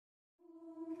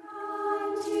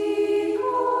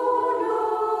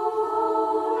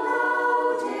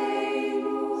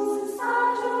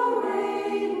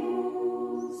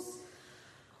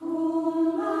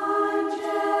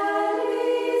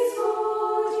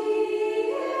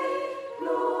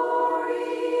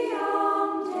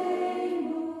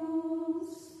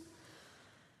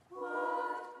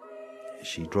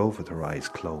she drove with her eyes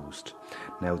closed.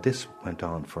 Now, this went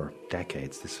on for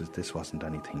decades. This wasn't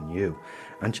anything new.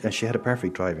 And she had a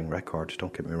perfect driving record,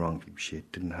 don't get me wrong. She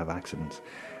didn't have accidents.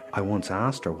 I once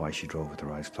asked her why she drove with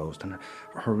her eyes closed, and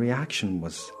her reaction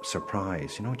was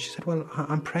surprise. You know, and she said, well,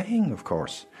 I'm praying, of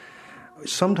course.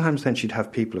 Sometimes then she'd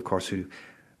have people, of course, who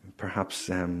perhaps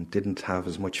didn't have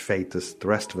as much faith as the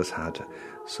rest of us had.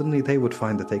 Suddenly they would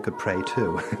find that they could pray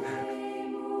too.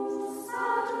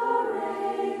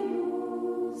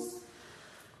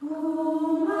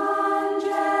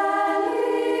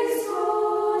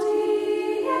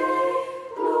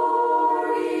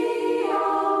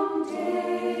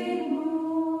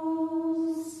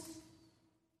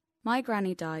 My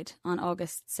granny died on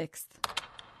August 6th.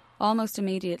 Almost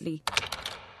immediately,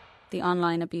 the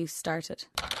online abuse started.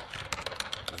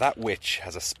 That witch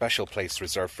has a special place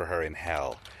reserved for her in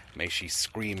hell. May she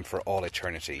scream for all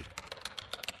eternity.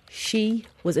 She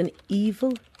was an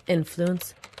evil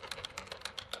influence.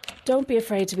 Don't be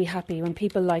afraid to be happy when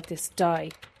people like this die.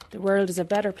 The world is a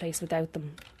better place without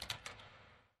them.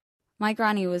 My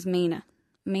granny was Mina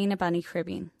Banny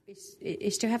Cribbean.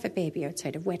 Is to have a baby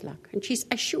outside of wedlock, and she's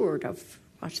assured of,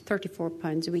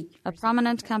 £34 a week. A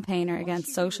prominent campaigner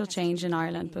against social change in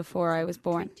Ireland before I was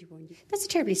born. That's a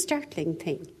terribly startling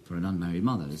thing. For an unmarried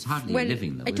mother, it's hardly a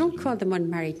living, though. I don't call them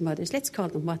unmarried mothers. Let's call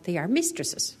them what they are,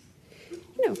 mistresses.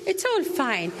 You know, it's all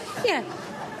fine. Yeah,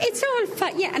 it's all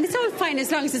fine. Yeah, and it's all fine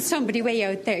as long as it's somebody way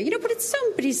out there. You know, but it's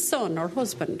somebody's son or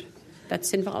husband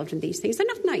that's involved in these things. They're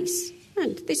not nice,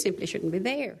 and they simply shouldn't be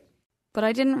there. But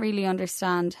I didn't really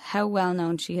understand how well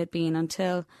known she had been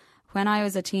until, when I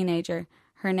was a teenager,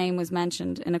 her name was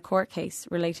mentioned in a court case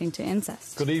relating to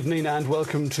incest. Good evening and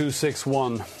welcome to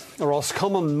 6-1. A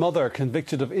Roscommon mother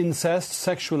convicted of incest,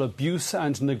 sexual abuse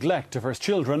and neglect of her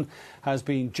children has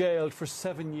been jailed for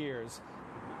 7 years.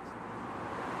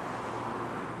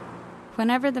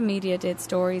 Whenever the media did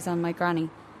stories on my granny,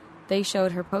 they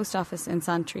showed her post office in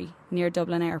Santry, near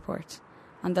Dublin Airport,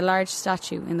 and the large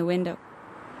statue in the window.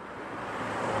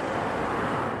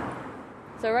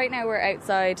 So right now we're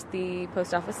outside the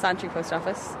post office, Santry Post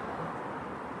Office.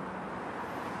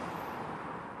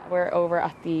 We're over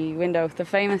at the window, the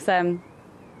famous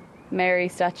Mary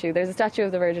statue. There's a statue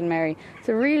of the Virgin Mary. It's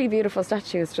a really beautiful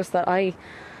statue. It's just that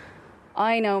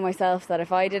I know myself that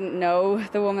if I didn't know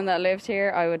the woman that lived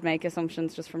here, I would make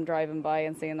assumptions just from driving by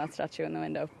and seeing that statue in the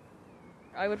window.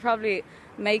 I would probably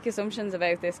make assumptions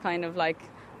about this kind of like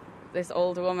this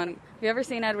old woman. Have you ever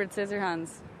seen Edward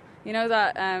Scissorhands? You know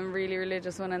that really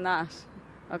religious one in that?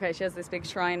 Okay, she has this big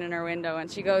shrine in her window and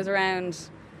she goes around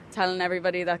telling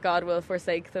everybody that God will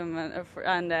forsake them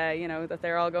and you know, that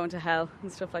they're all going to hell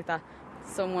and stuff like that.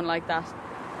 Someone like that.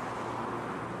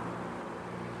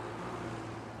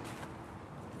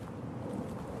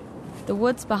 The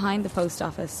woods behind the post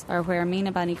office are where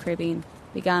Mina Banny Cribbean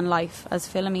began life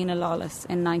as Philomena Lawless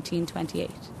in 1928.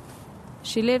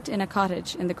 She lived in a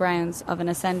cottage in the grounds of an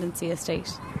ascendancy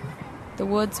estate. The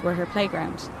woods were her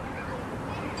playground.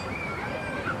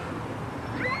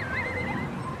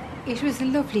 It was a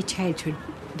lovely childhood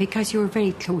because you were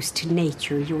very close to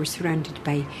nature. You were surrounded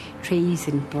by trees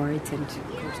and birds and...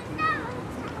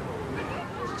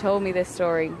 She told me this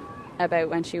story about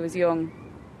when she was young.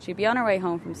 She'd be on her way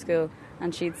home from school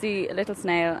and she'd see a little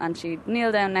snail and she'd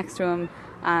kneel down next to him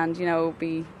and, you know,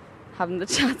 be having the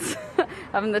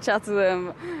chats with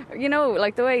him. You know,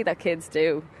 like the way that kids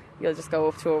do. You'll just go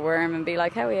up to a worm and be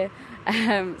like, how are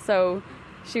you? So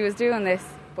she was doing this,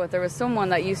 but there was someone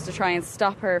that used to try and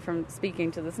stop her from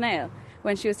speaking to the snail.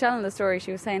 When she was telling the story,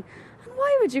 she was saying, and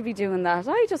why would you be doing that?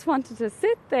 I just wanted to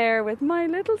sit there with my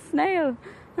little snail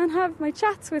and have my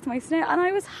chats with my snail, and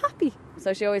I was happy.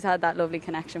 So she always had that lovely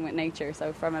connection with nature,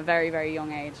 so from a very, very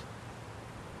young age.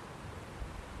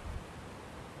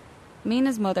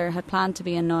 Mina's mother had planned to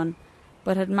be a nun,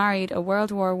 but had married a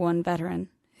World War I veteran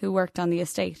who worked on the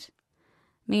estate.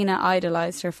 Mina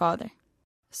idolised her father.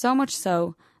 So much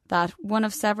so that one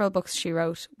of several books she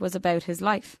wrote was about his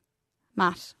life.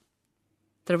 Matt.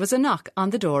 There was a knock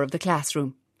on the door of the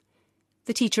classroom.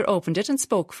 The teacher opened it and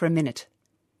spoke for a minute.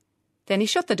 Then he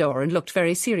shut the door and looked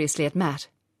very seriously at Matt.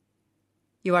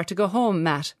 You are to go home,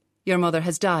 Matt. Your mother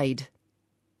has died.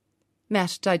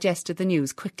 Matt digested the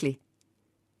news quickly.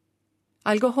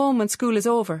 I'll go home when school is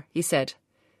over, he said.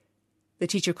 The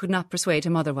teacher could not persuade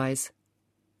him otherwise.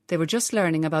 They were just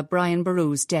learning about Brian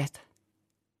Boru's death.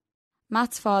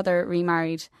 Matt's father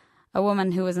remarried, a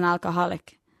woman who was an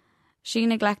alcoholic. She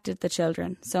neglected the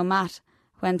children, so Matt,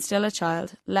 when still a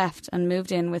child, left and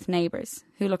moved in with neighbours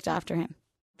who looked after him.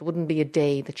 There wouldn't be a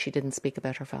day that she didn't speak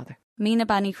about her father. Mina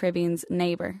Banny Cribbean's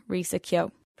neighbour, Risa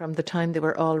Keogh. from the time they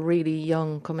were all really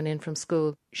young coming in from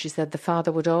school. She said the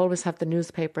father would always have the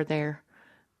newspaper there,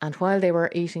 and while they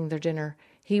were eating their dinner,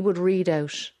 he would read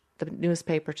out the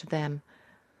newspaper to them.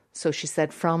 So she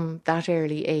said from that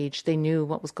early age, they knew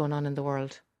what was going on in the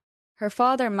world. Her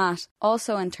father, Matt,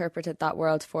 also interpreted that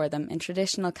world for them in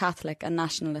traditional Catholic and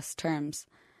nationalist terms.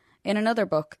 In another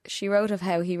book, she wrote of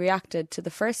how he reacted to the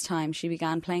first time she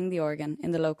began playing the organ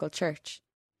in the local church.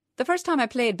 The first time I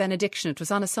played Benediction, it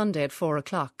was on a Sunday at 4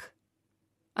 o'clock.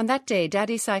 On that day,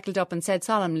 Daddy cycled up and said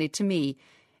solemnly to me,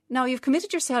 "Now you've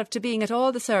committed yourself to being at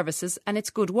all the services and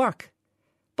it's good work.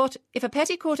 But if a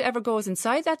petticoat ever goes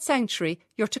inside that sanctuary,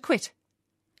 you're to quit."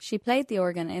 She played the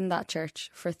organ in that church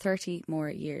for 30 more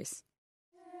years.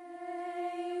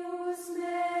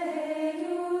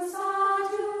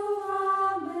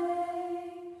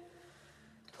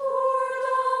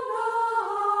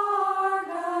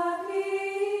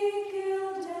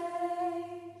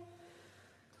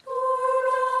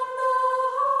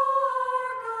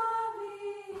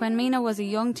 When Mina was a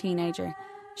young teenager,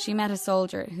 she met a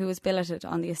soldier who was billeted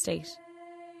on the estate.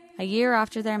 A year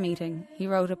after their meeting, he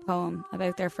wrote a poem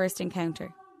about their first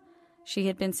encounter. She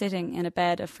had been sitting in a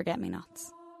bed of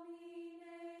forget-me-nots.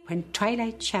 When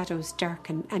twilight shadows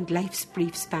darken and life's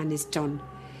brief span is done,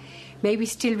 may we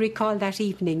still recall that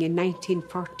evening in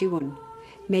 1941.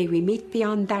 May we meet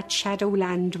beyond that shadow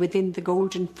land within the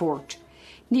golden fort,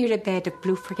 near a bed of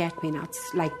blue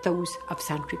forget-me-nots like those of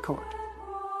Santry Court.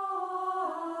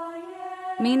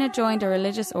 Mina joined a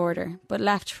religious order but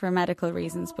left for medical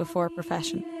reasons before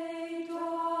profession.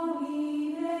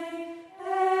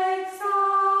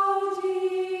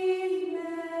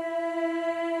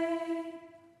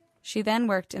 She then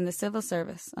worked in the civil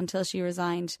service until she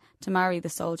resigned to marry the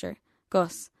soldier,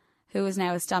 Gus, who was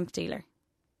now a stamp dealer.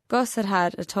 Gus had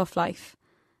had a tough life.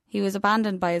 He was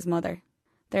abandoned by his mother.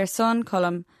 Their son,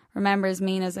 Cullum, remembers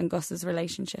Mina's and Gus's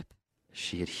relationship.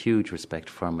 She had huge respect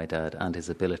for my dad and his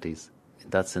abilities. In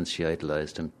that sense, she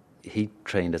idolised him. He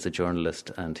trained as a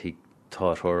journalist and he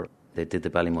taught her. They did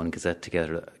the Ballymun Gazette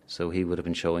together, so he would have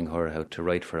been showing her how to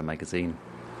write for a magazine.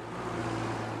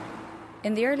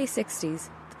 In the early 60s,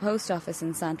 the post office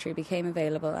in Santry became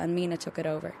available and Mina took it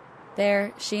over.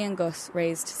 There, she and Gus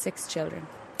raised 6 children.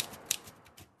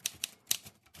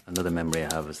 Another memory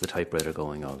I have is the typewriter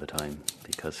going all the time,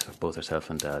 because both herself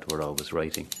and Dad were always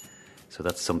writing. So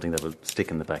that's something that will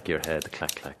stick in the back of your head, the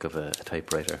clack-clack of a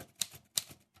typewriter.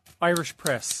 Irish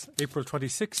Press, April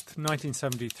 26th,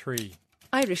 1973.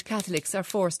 Irish Catholics are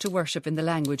forced to worship in the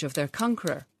language of their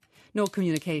conqueror. No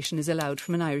communication is allowed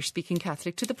from an Irish-speaking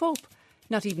Catholic to the Pope,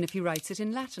 not even if he writes it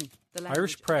in Latin.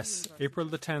 Irish Press, April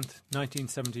the 10th,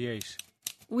 1978.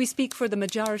 We speak for the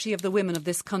majority of the women of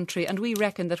this country, and we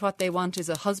reckon that what they want is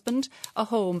a husband, a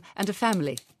home and a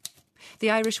family. The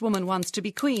Irish woman wants to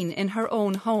be queen in her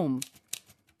own home.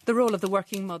 The role of the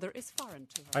working mother is foreign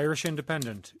to her. Irish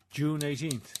Independent, June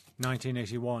 18th,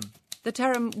 1981. The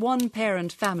term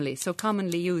one-parent family, so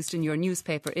commonly used in your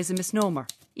newspaper, is a misnomer.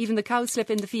 Even the cowslip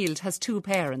in the field has 2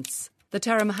 parents. The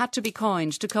term had to be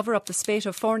coined to cover up the spate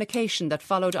of fornication that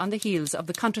followed on the heels of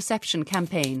the contraception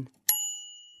campaign.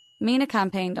 Mina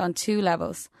campaigned on 2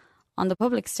 levels, on the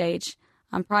public stage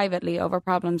and privately over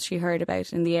problems she heard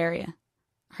about in the area.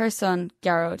 Her son,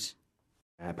 Garrod.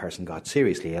 A person got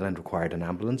seriously ill and required an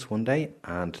ambulance one day,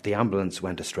 and the ambulance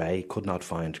went astray, could not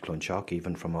find Clonshock,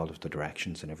 even from all of the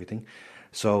directions and everything.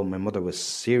 So my mother was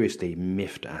seriously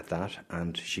miffed at that,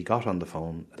 and she got on the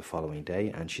phone the following day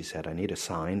and she said, "I need a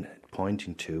sign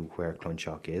pointing to where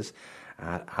Clonshock is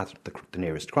at the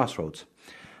nearest crossroads."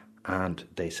 And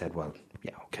they said, "Well,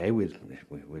 yeah, okay, we'll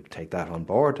take that on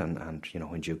board, and you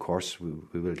know, in due course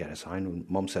we will get a sign." And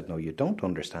Mum said, "No, you don't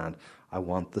understand. I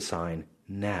want the sign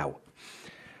now."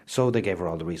 So they gave her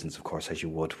all the reasons, of course, as you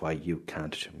would, why you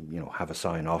can't, you know, have a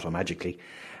sign auto-magically.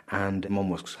 And Mum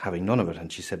was having none of it. And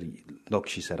she said, "Look,"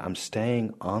 she said, "I'm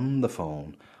staying on the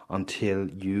phone until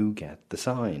you get the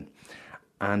sign."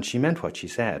 And she meant what she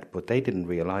said, but they didn't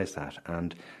realise that.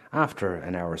 And after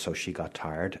an hour or so, she got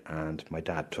tired and my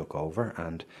dad took over.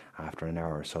 And after an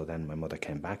hour or so, then my mother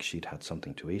came back. She'd had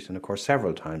something to eat. And of course,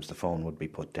 several times the phone would be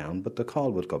put down, but the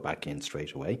call would go back in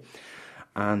straight away.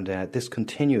 And this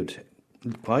continued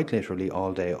quite literally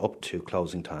all day up to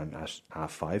closing time at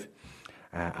 5:30,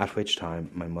 at which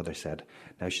time my mother said,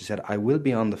 now she said, "I will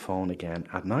be on the phone again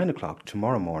at 9 o'clock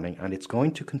tomorrow morning, and it's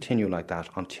going to continue like that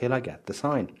until I get the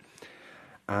sign."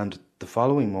 And the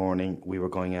following morning we were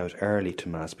going out early to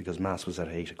Mass because Mass was at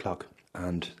 8 o'clock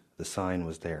and the sign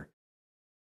was there.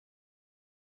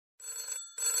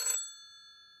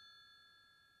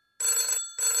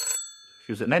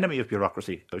 She was an enemy of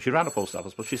bureaucracy. She ran a post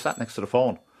office, but she sat next to the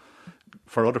phone.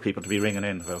 for other people to be ringing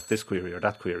in about this query or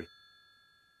that query.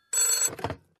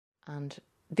 And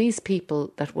these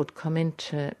people that would come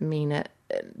into Mina,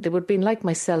 they would have been like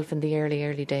myself in the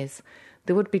early days.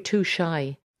 They would be too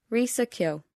shy. Risa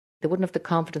Kyo. They wouldn't have the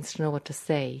confidence to know what to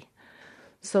say.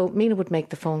 So Mina would make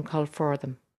the phone call for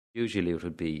them. Usually it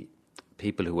would be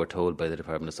people who were told by the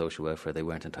Department of Social Welfare they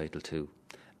weren't entitled to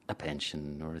a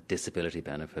pension or a disability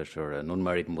benefit or an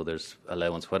unmarried mother's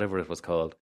allowance, whatever it was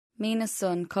called. Mina's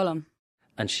son, Colm.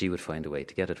 And she would find a way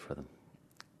to get it for them.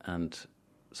 And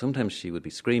sometimes she would be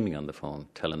screaming on the phone,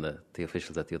 telling the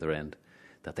officials at the other end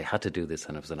that they had to do this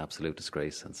and it was an absolute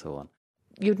disgrace and so on.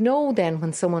 You'd know then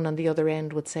when someone on the other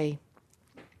end would say,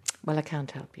 well, I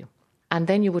can't help you. And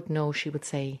then you would know she would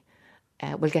say,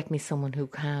 well, get me someone who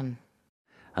can.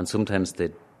 And sometimes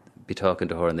they'd be talking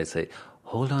to her and they'd say,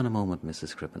 hold on a moment,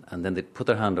 Mrs. Crippen. And then they'd put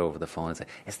their hand over the phone and say,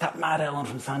 is that mad Ellen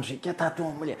from Santry? Get that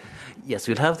done, will you? Yes,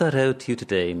 we'll have that out to you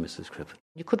today, Mrs. Crippen.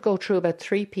 You could go through about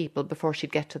 3 people before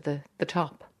she'd get to the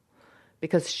top,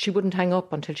 because she wouldn't hang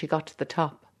up until she got to the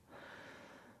top.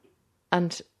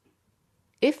 And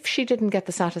if she didn't get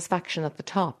the satisfaction at the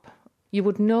top, you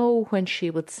would know when she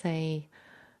would say,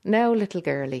 now, little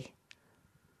girlie.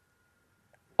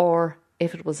 Or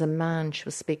if it was a man she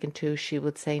was speaking to, she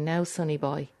would say, now, sonny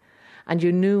boy. And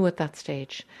you knew at that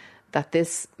stage that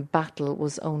this battle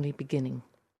was only beginning.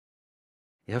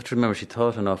 You have to remember she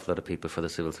taught an awful lot of people for the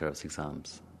civil service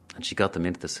exams, and she got them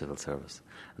into the civil service.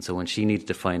 And so when she needed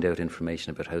to find out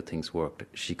information about how things worked,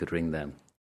 she could ring them.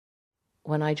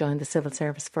 When I joined the civil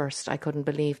service first, I couldn't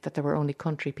believe that there were only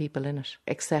country people in it,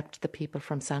 except the people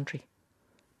from Santry,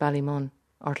 Ballymun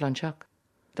or Clonshock.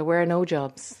 There were no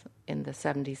jobs in the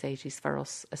 70s, 80s for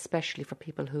us, especially for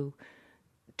people who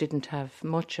didn't have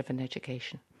much of an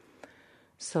education.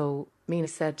 So Mina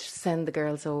said, send the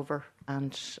girls over,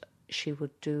 and she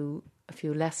would do a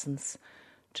few lessons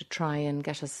to try and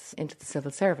get us into the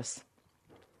civil service.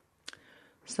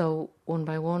 So one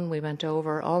by one we went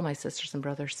over, all my sisters and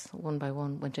brothers, one by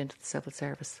one went into the civil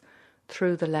service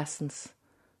through the lessons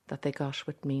that they got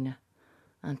with Mina.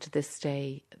 And to this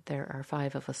day, there are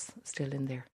 5 of us still in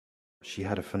there. She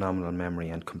had a phenomenal memory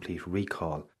and complete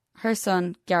recall. Her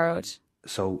son, Garrod.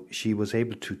 So she was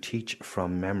able to teach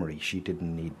from memory. She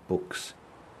didn't need books.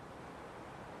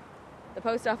 The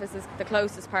post office is the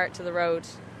closest part to the road,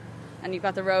 and you've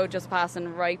got the road just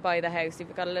passing right by the house.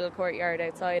 You've got a little courtyard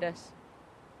outside it.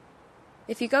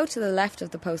 If you go to the left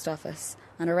of the post office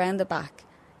and around the back,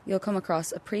 you'll come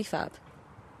across a prefab.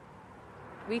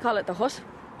 We call it the hut.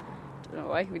 Don't know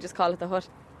why, we just call it the hut.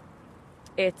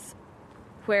 It's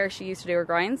where she used to do her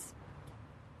grinds.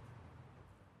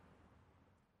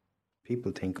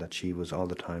 People think that she was all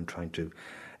the time trying to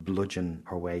bludgeon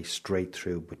her way straight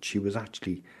through, but she was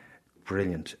actually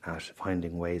brilliant at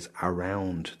finding ways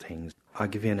around things. I'll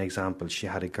give you an example. She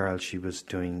had a girl she was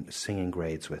doing singing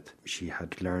grades with. She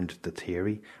had learned the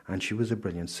theory and she was a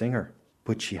brilliant singer,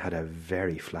 but she had a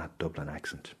very flat Dublin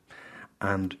accent.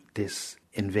 And this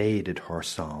invaded her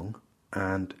song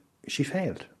and she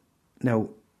failed. Now,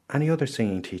 any other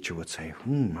singing teacher would say, I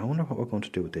wonder what we're going to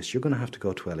do with this. You're going to have to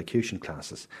go to elocution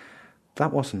classes.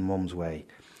 That wasn't Mum's way.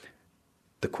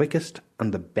 The quickest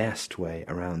and the best way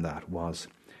around that was,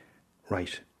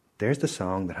 right, there's the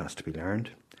song that has to be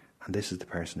learned, and this is the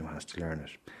person who has to learn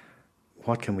it.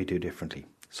 What can we do differently?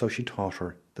 So she taught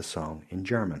her the song in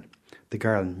German. The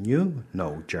girl knew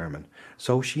no German,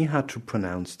 so she had to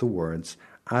pronounce the words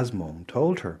as Mum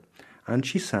told her. And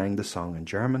she sang the song in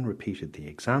German, repeated the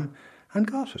exam, and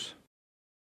got it.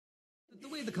 The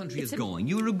way the country is going,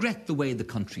 you regret the way the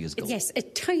country is going. Yes, a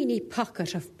tiny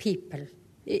pocket of people.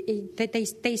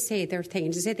 They say their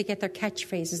things. They say they get their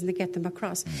catchphrases and they get them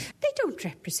across. They don't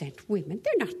represent women.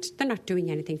 They're not doing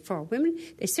anything for women.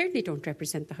 They certainly don't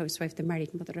represent the housewife, the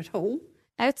married mother at home.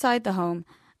 Outside the home,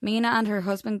 Mina and her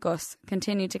husband Gus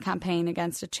continued to campaign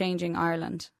against a changing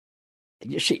Ireland.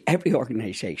 You see, every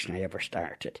organisation I ever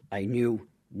started, I knew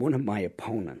one of my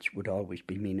opponents would always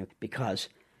be Mina, because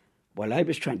while I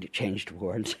was trying to change the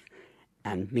world,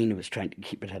 and Mina was trying to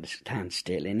keep it at a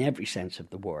standstill in every sense of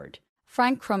the word.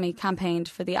 Frank Crummy campaigned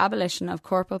for the abolition of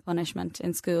corporal punishment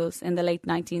in schools in the late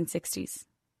 1960s.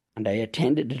 And I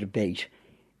attended a debate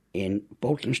in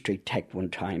Bolton Street Tech one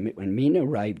time when Mina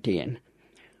arrived in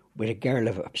with a girl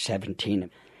of 17,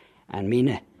 and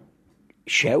Mina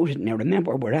shouted. Now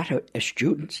remember, we're at a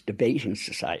students' debating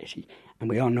society, and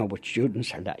we all know what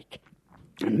students are like.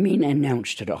 And Mina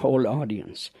announced to the whole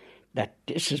audience that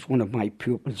this is one of my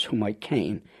pupils whom I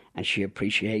cane, and she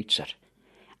appreciates it.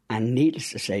 And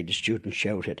needless to say, the students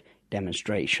shouted,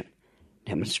 demonstration,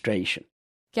 demonstration.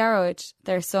 Garrod,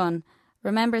 their son,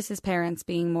 remembers his parents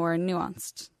being more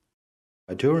nuanced.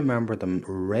 I do remember them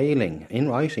railing, in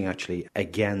writing actually,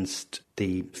 against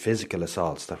the physical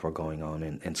assaults that were going on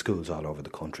in schools all over the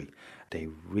country. They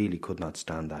really could not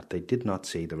stand that. They did not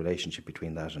see the relationship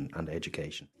between that and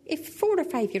education. If a 4 or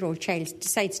 5 year old child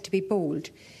decides to be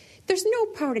bold, there's no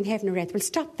power in heaven or earth will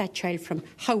stop that child from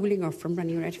howling or from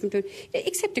running around,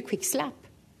 except a quick slap.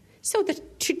 So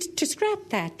that to scrap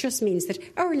that just means that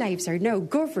our lives are now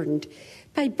governed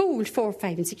by bold 4,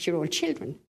 5 and 6 year old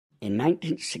children. In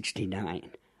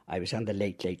 1969, I was on the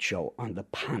Late Late Show on the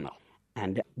panel,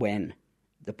 and when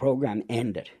the programme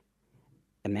ended,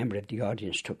 a member of the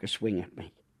audience took a swing at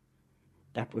me.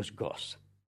 That was Gus.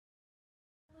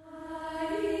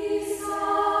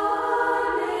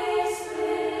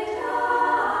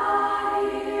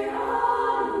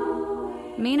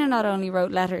 Mina not only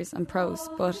wrote letters and prose,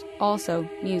 but also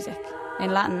music,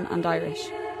 in Latin and Irish.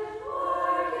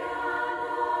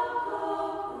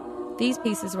 These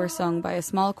pieces were sung by a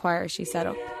small choir she set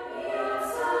up.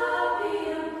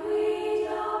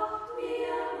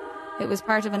 It was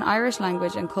part of an Irish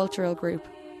language and cultural group,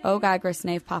 Óg Agras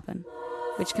Naomh Papan,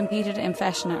 which competed in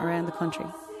Festina around the country.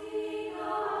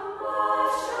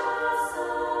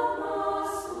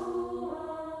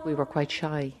 We were quite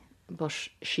shy, but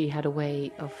she had a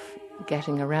way of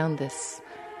getting around this.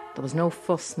 There was no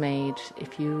fuss made.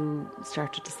 If you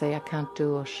started to say, I can't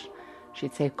do it,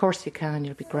 she'd say, of course you can,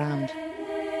 you'll be grand.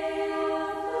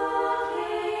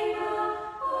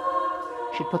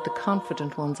 She'd put the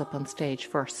confident ones up on stage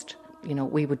first. You know,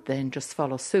 we would then just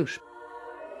follow suit.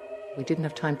 We didn't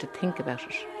have time to think about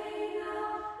it.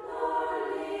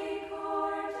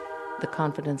 The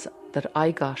confidence that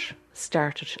I got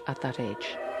started at that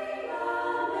age.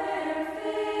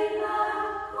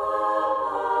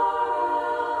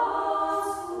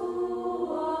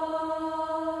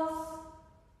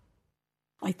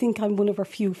 I think I'm one of her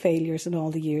few failures in all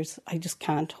the years. I just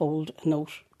can't hold a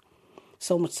note.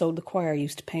 So much so the choir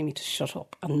used to pay me to shut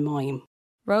up and mime.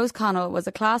 Rose Connell was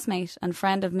a classmate and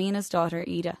friend of Mina's daughter,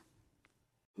 Ida.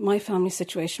 My family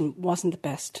situation wasn't the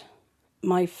best.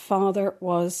 My father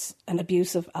was an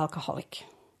abusive alcoholic,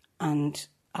 and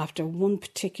after one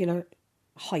particular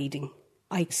hiding,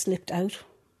 I slipped out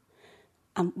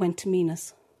and went to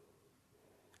Mina's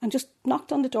and just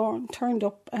knocked on the door and turned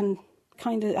up, and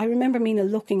I remember Mina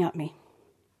looking at me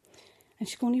and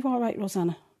she's going, "You all right,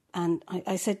 Rosanna?" And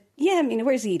I said, "Yeah, Mina,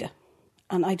 where's Ida?"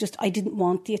 And I didn't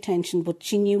want the attention, but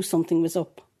she knew something was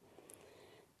up.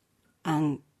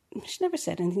 And she never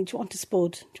said anything. "Do you want a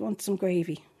spud? Do you want some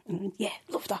gravy?" And I went, "Yeah,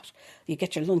 love that. You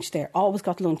get your lunch there." Always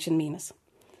got lunch in Mina's.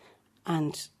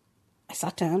 And I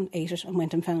sat down, ate it, and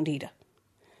went and found Ida.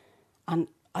 And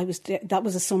I was there, that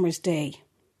was a summer's day,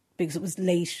 because it was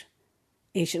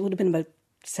late-ish. It would have been about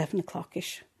 7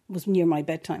 o'clock-ish. It was near my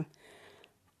bedtime.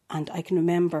 And I can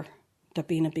remember there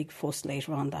being a big fuss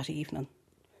later on that evening.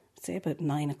 Say about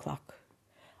 9 o'clock.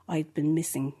 I'd been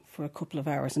missing for a couple of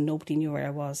hours and nobody knew where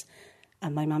I was.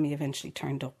 And my mummy eventually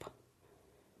turned up.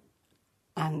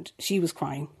 And she was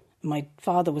crying. My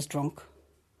father was drunk.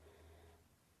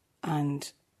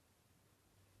 And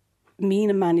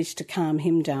Mina managed to calm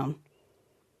him down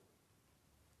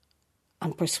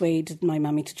and persuaded my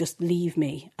mummy to just leave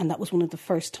me. And that was one of the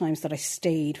first times that I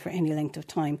stayed for any length of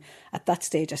time. At that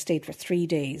stage, I stayed for 3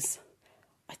 days.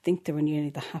 I think they were nearly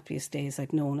the happiest days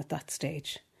I'd known at that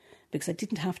stage, because I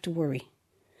didn't have to worry.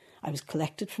 I was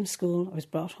collected from school, I was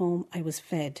brought home, I was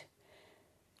fed,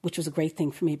 which was a great thing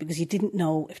for me, because you didn't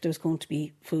know if there was going to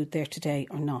be food there today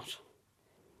or not.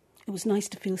 It was nice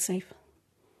to feel safe.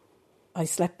 I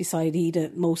slept beside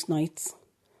Ida most nights.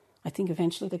 I think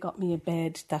eventually they got me a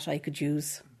bed that I could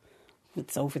use.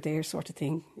 It's over there sort of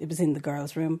thing. It was in the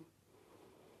girls' room.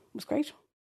 It was great.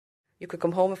 You could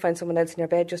come home and find someone else in your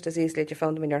bed just as easily as you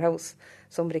found them in your house.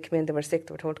 Somebody came in, they were sick,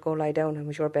 they were told to go lie down,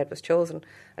 and your bed was chosen.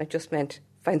 And it just meant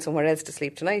find somewhere else to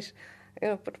sleep tonight.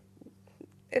 But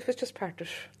it was just part of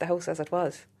the house as it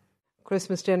was.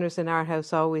 Christmas dinners in our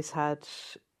house always had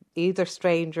either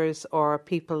strangers or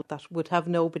people that would have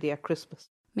nobody at Christmas.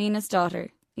 Mina's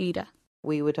daughter, Ida.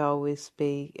 We would always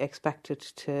be expected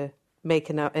to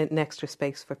make an extra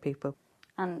space for people.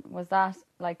 And was that,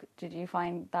 did you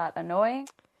find that annoying?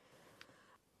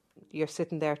 You're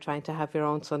sitting there trying to have your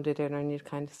own Sunday dinner and you'd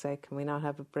kind of say, can we not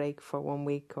have a break for 1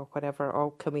 week or whatever?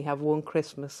 Or can we have one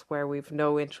Christmas where we've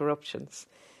no interruptions?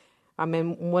 I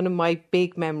mean, one of my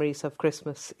big memories of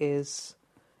Christmas is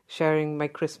sharing my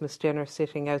Christmas dinner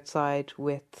sitting outside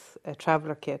with a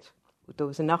traveller kid. There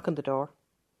was a knock on the door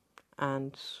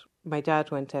and my dad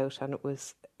went out, and it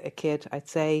was a kid, I'd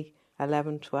say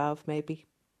 11, 12 maybe.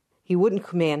 He wouldn't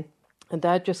come in, and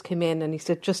Dad just came in and he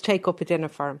said, just take up a dinner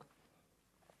for him.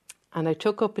 And I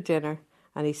took up a dinner,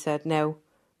 And he said, now,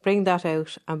 bring that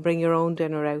out and bring your own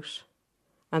dinner out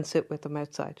and sit with them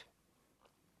outside.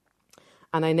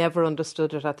 And I never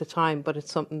understood it at the time, but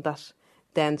it's something that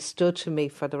then stood to me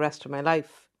for the rest of my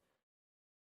life.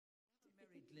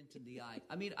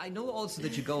 I mean, I know also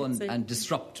that you go and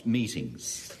disrupt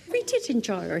meetings. We did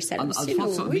enjoy ourselves.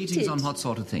 Meetings on what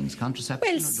sort of things? Contraception?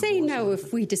 Well, say now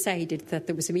if we decided that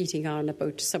there was a meeting on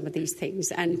about some of these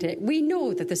things, and we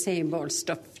know that the same old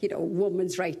stuff,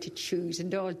 woman's right to choose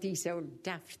and all these old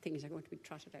daft things are going to be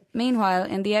trotted out. Meanwhile,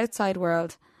 in the outside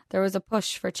world, there was a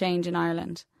push for change in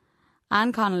Ireland.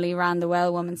 Anne Connolly ran the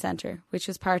Well Woman Centre, which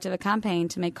was part of a campaign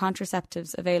to make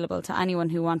contraceptives available to anyone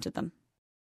who wanted them.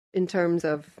 In terms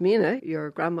of Mina, your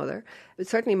grandmother,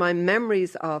 certainly my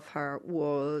memories of her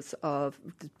was of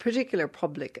the particular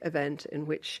public event in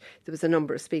which there was a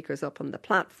number of speakers up on the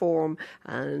platform,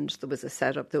 and there was a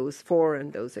set up those for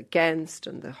and those against,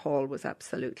 and the hall was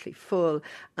absolutely full.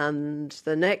 And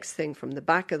the next thing, from the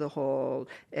back of the hall,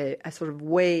 a sort of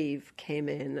wave came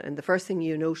in, and the first thing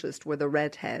you noticed were the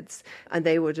redheads, and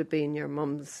they would have been your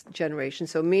mum's generation.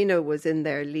 So Mina was in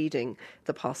there leading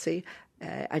the posse.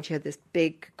 And she had this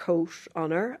big coat on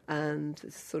her and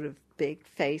this sort of big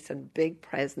face and big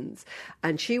presence.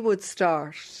 And she would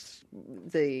start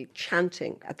the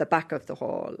chanting at the back of the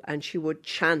hall, and she would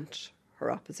chant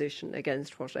her opposition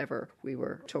against whatever we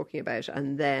were talking about.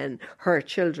 And then her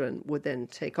children would then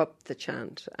take up the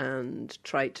chant and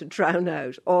try to drown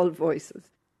out all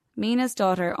voices. Mina's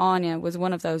daughter, Anya, was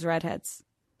one of those redheads.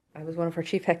 I was one of her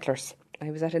chief hecklers. I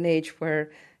was at an age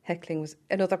where heckling was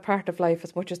another part of life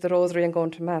as much as the rosary and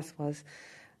going to mass was.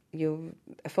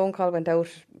 A phone call went out,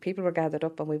 people were gathered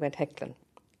up and we went heckling.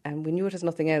 And we knew it as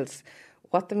nothing else.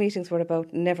 What the meetings were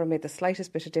about never made the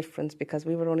slightest bit of difference because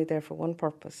we were only there for one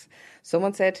purpose.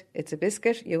 Someone said, it's a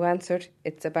biscuit, you answered,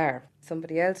 it's a bar.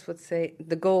 Somebody else would say,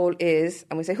 the goal is,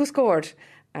 and we say, who scored?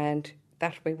 And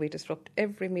that way we disrupt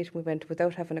every meeting we went to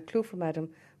without having a clue from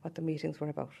Adam what the meetings were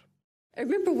about. I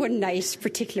remember one night,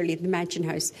 particularly in the Mansion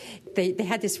House, they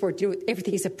had this word,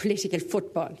 everything is a political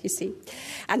football, you see.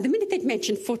 And the minute they'd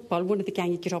mention football, one of the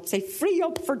gang would get up and say, free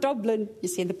up for Dublin, you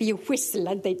see, and there'd be a whistle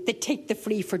and they'd take the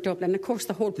free for Dublin. And of course,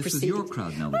 the whole proceeding... This was your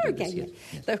crowd now. Our gang, yes.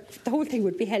 The whole thing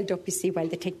would be held up, you see, while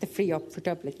they take the free up for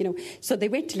Dublin, So they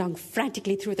went along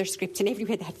frantically through their scripts, and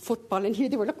everywhere they had football, and here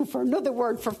they were looking for another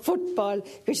word for football,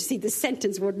 because, you see, the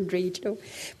sentence wouldn't read,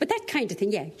 But that kind of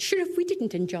thing, yeah. Sure, if we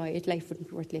didn't enjoy it, life wouldn't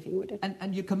be worth living, would it?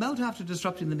 And you come out after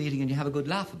disrupting the meeting and you have a good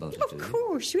laugh about it, Of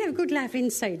course, we have a good laugh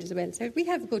inside as well. So we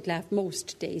have a good laugh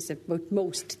most days about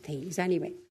most things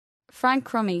anyway. Frank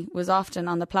Crummy was often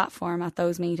on the platform at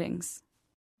those meetings.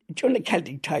 During the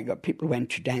Celtic Tiger, people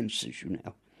went to dances,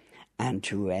 and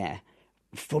to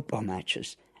football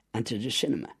matches and to the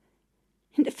cinema.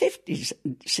 In the 50s,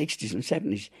 60s and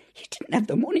 70s, you didn't have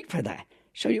the money for that,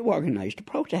 so you organised a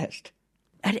protest.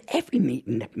 At every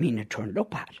meeting that Mina turned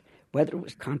up at, whether it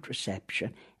was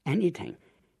contraception, anything,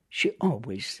 she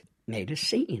always made a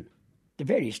scene. The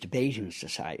various debating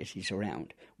societies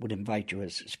around would invite you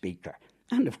as a speaker.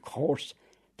 And of course,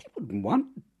 they wouldn't want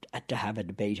to have a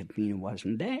debate if Mina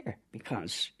wasn't there,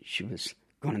 because she was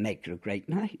going to make it a great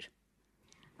night.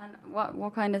 And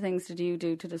what kind of things did you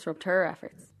do to disrupt her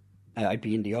efforts? I'd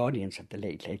be in the audience of the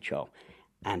Late Late Show,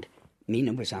 and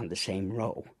Mina was on the same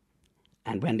row.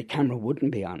 And when the camera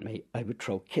wouldn't be on me, I would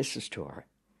throw kisses to her.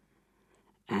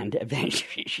 And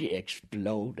eventually she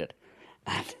exploded.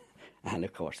 And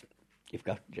of course, you've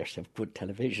got yourself good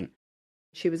television.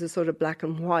 She was a sort of black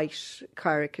and white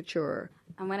caricature.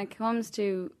 And when it comes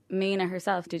to Mina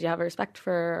herself, did you have a respect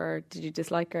for her or did you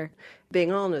dislike her?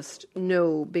 Being honest,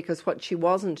 no, because what she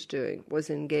wasn't doing was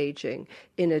engaging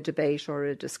in a debate or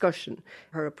a discussion.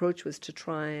 Her approach was to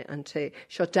try and to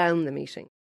shut down the meeting.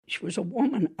 She was a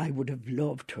woman I would have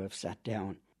loved to have sat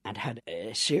down and had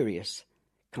a serious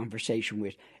conversation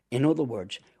with. In other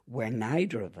words, where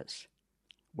neither of us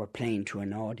were playing to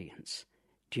an audience.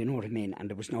 Do you know what I mean? And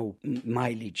there was no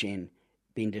mileage in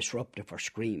being disruptive or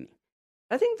screaming.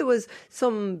 I think there was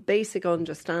some basic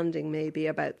understanding maybe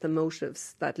about the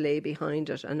motives that lay behind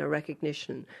it, and a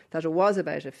recognition that it was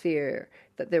about a fear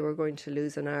that they were going to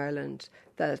lose in Ireland,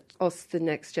 that us, the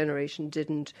next generation,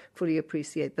 didn't fully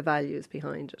appreciate the values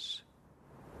behind it.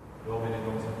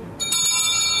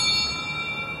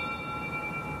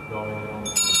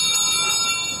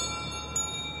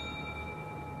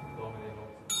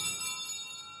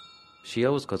 She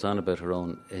always goes on about her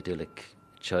own idyllic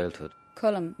childhood.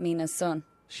 Colm, Mina's son.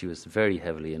 She was very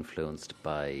heavily influenced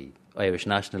by Irish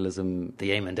nationalism,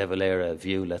 the Eamon de Valera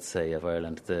view, let's say, of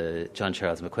Ireland, the John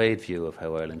Charles McQuaid view of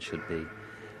how Ireland should be.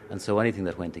 And so anything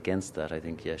that went against that, I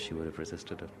think, yes, she would have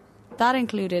resisted it. That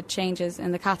included changes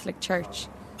in the Catholic Church.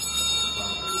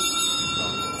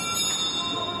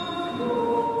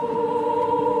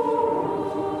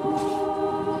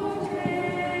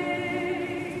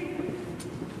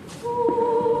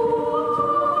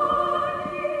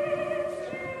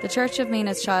 The Church of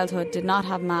Mina's childhood did not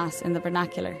have Mass in the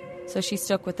vernacular, so she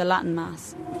stuck with the Latin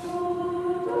Mass.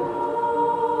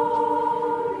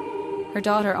 Her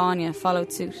daughter Anya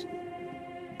followed suit.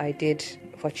 I did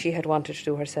what she had wanted to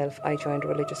do herself. I joined a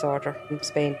religious order in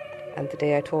Spain, and the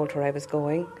day I told her I was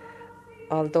going,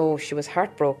 although she was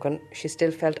heartbroken, she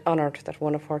still felt honoured that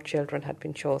one of her children had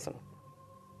been chosen.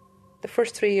 The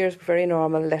first 3 years were very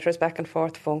normal, letters back and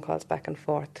forth, phone calls back and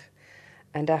forth.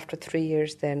 And after 3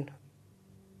 years then,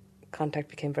 contact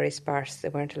became very sparse. They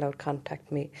weren't allowed to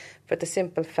contact me. For the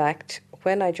simple fact,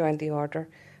 when I joined the order,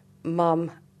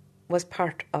 Mum was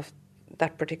part of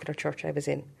that particular church I was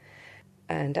in.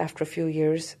 And after a few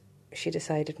years, she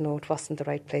decided, no, it wasn't the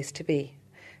right place to be.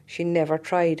 She never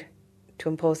tried to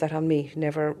impose that on me.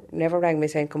 Never rang me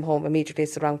saying, come home immediately,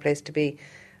 it's the wrong place to be.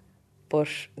 But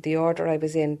the order I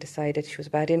was in decided she was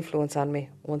a bad influence on me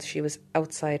once she was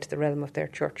outside the realm of their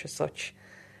church as such.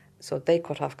 So they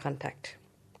cut off contact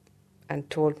and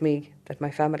told me that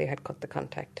my family had cut the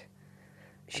contact.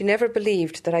 She never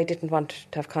believed that I didn't want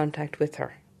to have contact with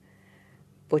her,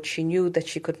 but she knew that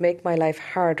she could make my life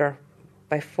harder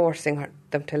by forcing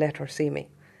them to let her see me.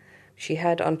 She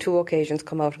had on 2 occasions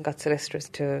come out and got solicitors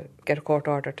to get a court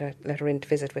order to let her in to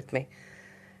visit with me.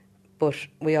 But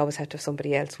we always had to have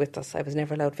somebody else with us. I was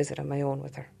never allowed to visit on my own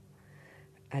with her.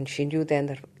 And she knew then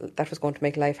that that was going to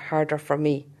make life harder for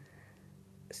me.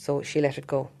 So she let it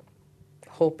go,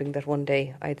 hoping that one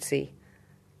day I'd see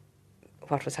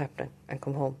what was happening and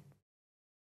come home.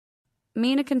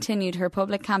 Mina continued her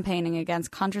public campaigning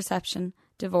against contraception,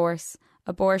 divorce,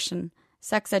 abortion,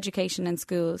 sex education in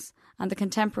schools, and the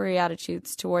contemporary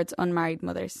attitudes towards unmarried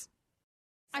mothers.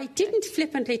 I didn't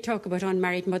flippantly talk about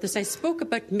unmarried mothers. I spoke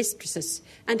about mistresses,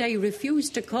 and I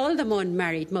refused to call them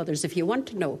unmarried mothers, if you want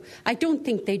to know. I don't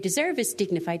think they deserve as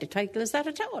dignified a title as that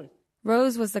at all.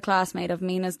 Rose was the classmate of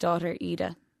Mina's daughter,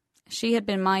 Ida. She had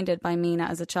been minded by Mina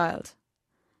as a child.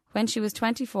 When she was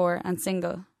 24 and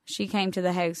single, she came to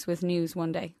the house with news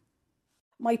one day.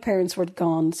 My parents were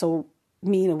gone, so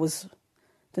Mina was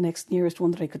the next nearest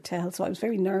one that I could tell, so I was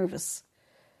very nervous.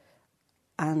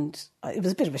 And it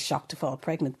was a bit of a shock to fall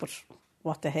pregnant, but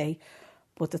what the hey.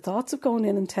 But the thoughts of going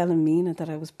in and telling Mina that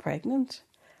I was pregnant,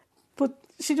 but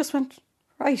she just went,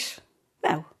 right,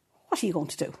 now, what are you going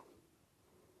to do?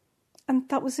 And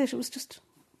that was it. It was just,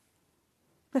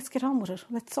 let's get on with it.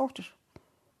 Let's sort it.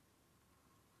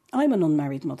 I'm an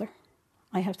unmarried mother.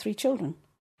 I have 3 children.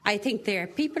 I think there are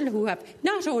people who have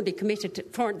not only committed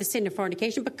for the sin of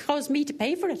fornication, but caused me to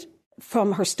pay for it.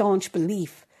 From her staunch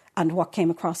belief and what came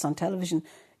across on television,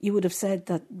 you would have said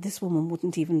that this woman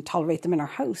wouldn't even tolerate them in her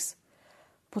house.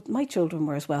 But my children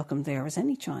were as welcome there as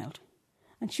any child.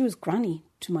 And she was granny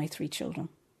to my 3 children.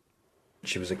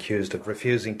 She was accused of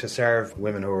refusing to serve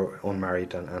women who were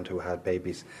unmarried and who had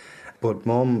babies. But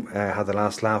Mum had the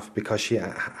last laugh because she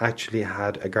actually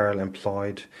had a girl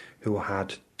employed who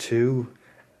had 2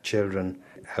 children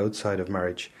outside of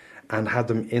marriage and had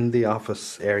them in the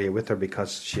office area with her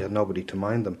because she had nobody to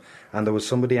mind them. And there was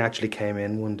somebody actually came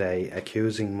in one day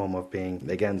accusing Mum of being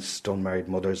against unmarried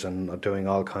mothers and doing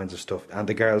all kinds of stuff. And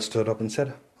the girl stood up and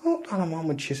said, hold on a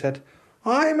moment, she said,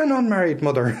 I'm an unmarried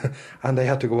mother. And they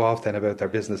had to go off then about their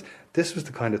business. This was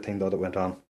the kind of thing, though, that went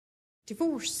on.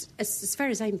 Divorce, as far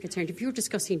as I'm concerned, if you're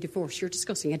discussing divorce, you're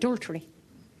discussing adultery.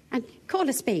 And call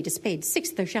a spade a spade.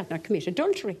 6, thou shalt not commit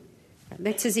adultery.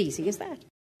 That's as easy as that.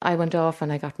 I went off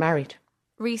and I got married.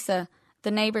 Risa,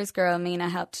 the neighbour's girl Mina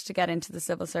helped to get into the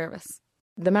civil service.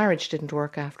 The marriage didn't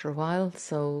work after a while,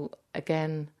 so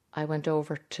again I went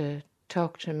over to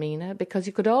talk to Mina, because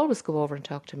you could always go over and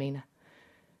talk to Mina.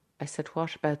 I said,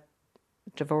 what about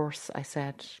divorce? I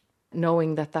said,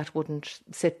 knowing that that wouldn't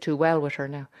sit too well with her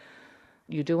now.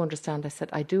 You do understand, I said,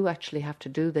 I do actually have to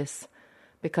do this,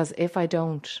 because if I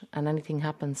don't and anything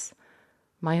happens,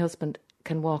 my husband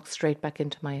can walk straight back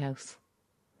into my house.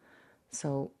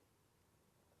 So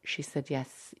she said,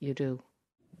 yes, you do.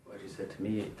 What she said to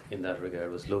me in that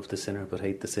regard was, love the sinner but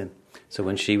hate the sin. So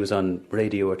when she was on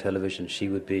radio or television, she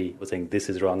would be saying, this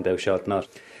is wrong, thou shalt not.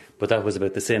 But that was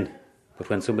about the sin. But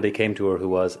when somebody came to her who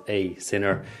was a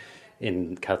sinner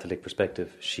in Catholic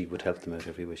perspective, she would help them out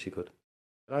every way she could.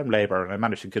 I'm Labour, and I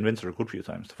managed to convince her a good few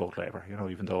times to vote Labour,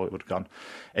 even though it would have gone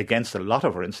against a lot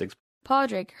of her instincts.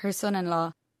 Padraig, her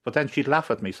son-in-law, But then she'd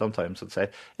laugh at me sometimes and say,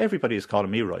 everybody is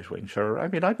calling me right-wing. Sure, I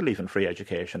mean, I believe in free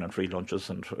education and free lunches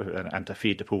and to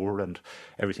feed the poor and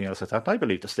everything else like that. And I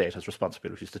believe the state has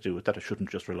responsibilities to do with that. It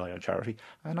shouldn't just rely on charity.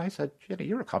 And I said, Jenny,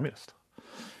 you're a communist.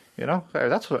 You know,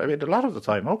 that's what I mean. A lot of the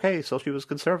time, okay, so she was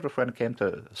conservative when it came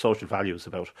to social values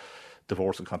about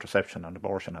divorce and contraception and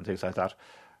abortion and things like that.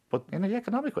 But in the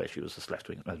economic way, she was as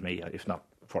left-wing as me, if not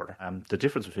further. The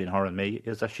difference between her and me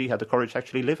is that she had the courage to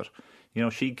actually live it. You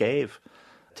know, she gave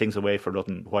things away for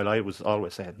nothing, while I was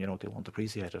always saying, you know, they won't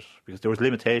appreciate it, because there was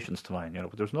limitations to mine, you know,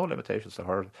 but there's no limitations to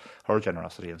her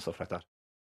generosity and stuff like that.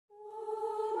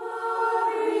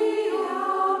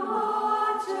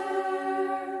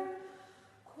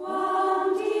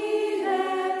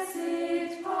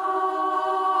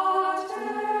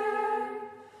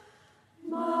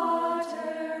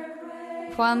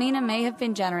 While Mina may have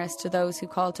been generous to those who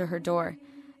called to her door,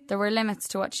 there were limits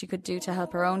to what she could do to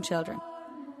help her own children.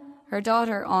 Her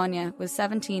daughter, Anya, was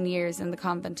 17 years in the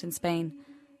convent in Spain,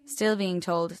 still being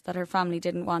told that her family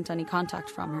didn't want any contact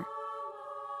from her.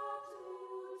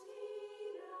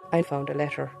 I found a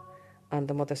letter on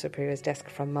the Mother Superior's desk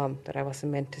from Mum that I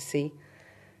wasn't meant to see.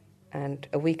 And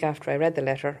a week after I read the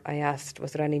letter, I asked,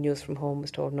 was there any news from home? I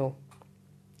was told no.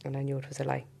 And I knew it was a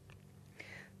lie.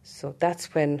 So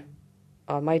that's when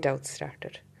all my doubts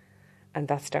started. And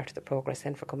that started the progress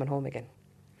then for coming home again.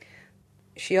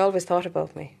 She always thought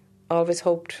about me. Always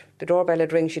hoped the doorbell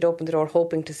would ring, she'd open the door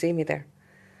hoping to see me there.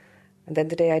 And then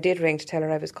the day I did ring to tell her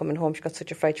I was coming home, she got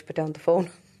such a fright she put down the phone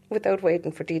without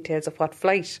waiting for details of what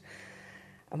flight.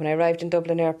 And when I arrived in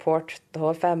Dublin Airport, the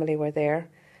whole family were there,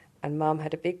 and Mum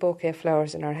had a big bouquet of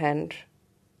flowers in her hand,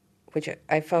 which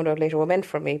I found out later were meant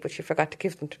for me, but she forgot to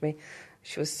give them to me.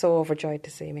 She was so overjoyed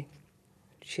to see me.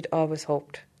 She'd always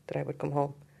hoped that I would come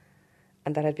home,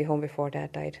 and that I'd be home before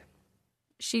Dad died.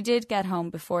 She did get home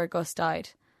before Gus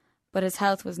died, but his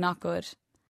health was not good.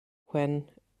 When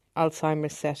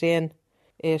Alzheimer's set in,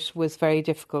 it was very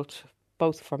difficult,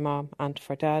 both for Mum and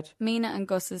for Dad. Mina and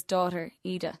Gus's daughter,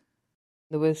 Ida.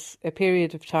 There was a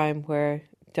period of time where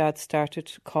Dad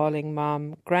started calling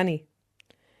Mum Granny,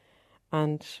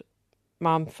 and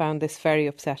Mum found this very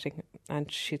upsetting, and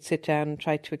she'd sit down and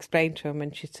try to explain to him,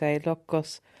 and she'd say, look,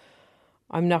 Gus,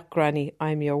 I'm not Granny,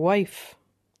 I'm your wife.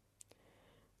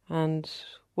 And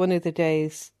one of the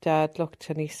days, Dad looked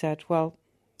and he said, well,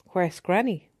 where's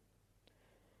Granny?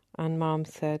 And Mum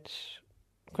said,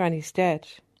 Granny's dead.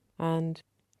 And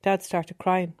Dad started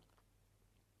crying.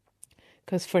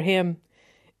 Because for him,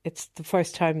 it's the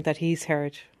first time that he's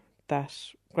heard that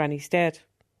Granny's dead.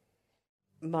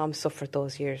 Mum suffered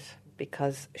those years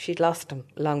because she'd lost him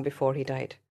long before he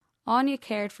died. Anya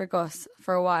cared for Gus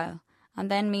for a while,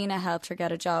 and then Mina helped her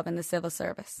get a job in the civil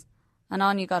service. And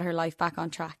Anya got her life back on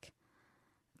track.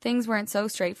 Things weren't so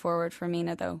straightforward for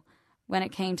Mina, though, when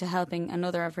it came to helping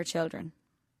another of her children,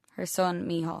 her son,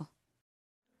 Micheál.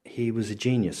 He was a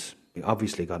genius. He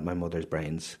obviously got my mother's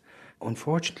brains.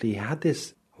 Unfortunately, he had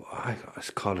this, I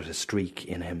call it a streak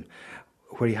in him,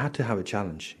 where he had to have a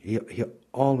challenge. He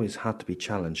always had to be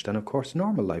challenged. And of course,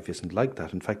 normal life isn't like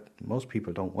that. In fact, most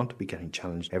people don't want to be getting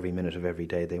challenged every minute of every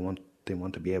day. They want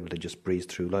to be able to just breeze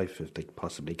through life if they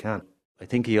possibly can. I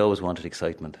think he always wanted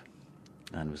excitement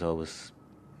and was always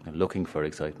looking for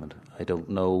excitement. I don't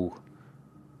know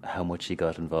how much he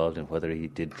got involved in, whether he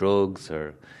did drugs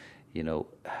or, you know,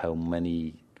 how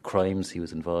many crimes he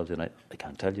was involved in. I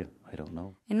can't tell you. I don't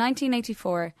know. In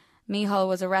 1984, Micheál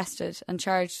was arrested and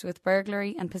charged with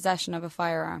burglary and possession of a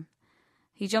firearm.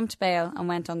 He jumped bail and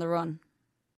went on the run.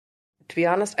 To be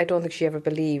honest, I don't think she ever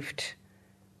believed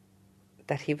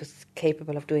that he was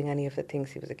capable of doing any of the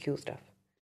things he was accused of.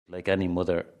 Like any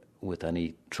mother with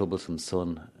any troublesome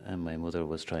son, and my mother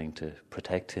was trying to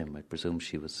protect him. I presume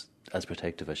she was as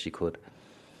protective as she could,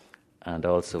 and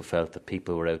also felt that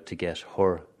people were out to get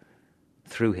her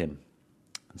through him,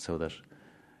 and so that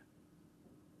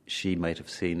she might have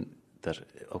seen that,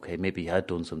 okay, maybe he had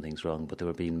done some things wrong, but they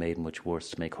were being made much worse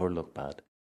to make her look bad.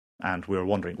 And we were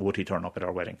wondering, would he turn up at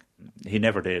our wedding? He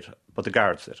never did, but the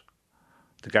guards did.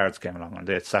 The guards came along and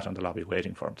they sat in the lobby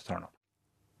waiting for him to turn up.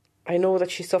 I know that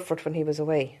she suffered when he was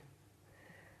away,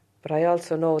 but I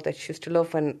also know that she used to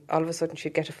love when all of a sudden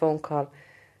she'd get a phone call,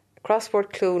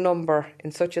 crossword clue number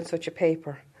in such and such a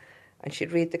paper, and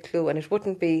she'd read the clue, and it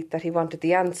wouldn't be that he wanted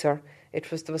the answer, there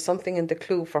was something in the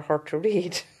clue for her to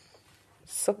read.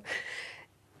 So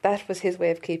that was his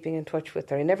way of keeping in touch with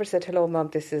her. He never said, hello, Mum,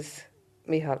 this is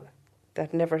Micheál.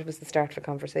 That never was the start of a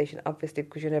conversation, obviously,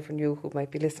 because you never knew who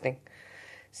might be listening.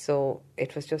 So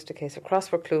it was just a case of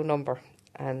crossword clue number,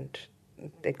 and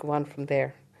they'd go on from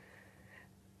there.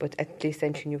 But at least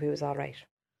then she knew he was all right.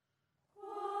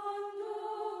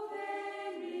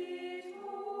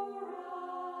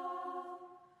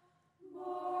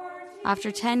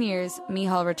 After 10 years,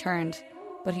 Micheál returned,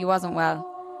 but he wasn't well.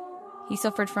 He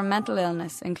suffered from mental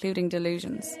illness, including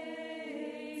delusions.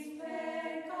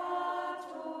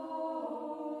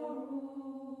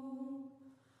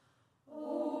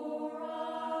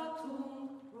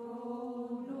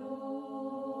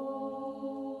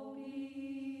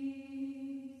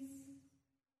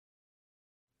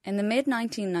 In the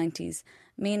mid-1990s,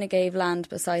 Mina gave land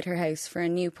beside her house for a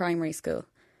new primary school,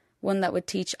 one that would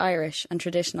teach Irish and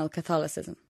traditional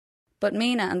Catholicism. But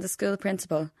Mina and the school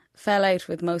principal fell out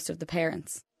with most of the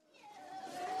parents.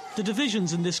 The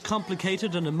divisions in this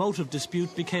complicated and emotive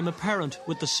dispute became apparent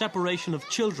with the separation of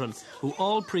children who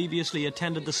all previously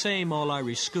attended the same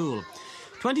all-Irish school.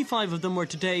 25 of them were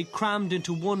today crammed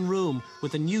into one room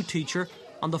with a new teacher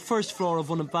on the first floor of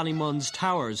one of Ballymun's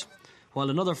towers, while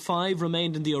another 5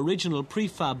 remained in the original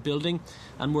prefab building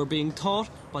and were being taught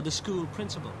by the school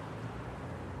principal.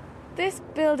 This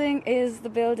building is the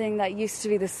building that used to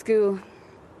be the school,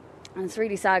 and it's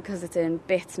really sad because it's in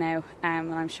bits now,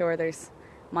 and I'm sure there's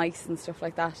mice and stuff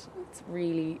like that. It's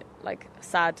really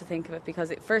sad to think of it,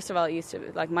 because first of all, it used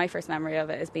to, my first memory of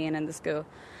it is being in the school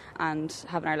and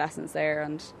having our lessons there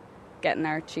and getting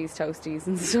our cheese toasties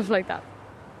and stuff like that.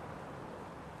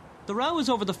 The row is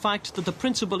over the fact that the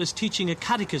principal is teaching a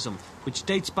catechism, which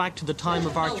dates back to the time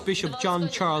of Archbishop John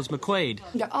Charles McQuaid.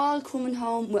 They're all coming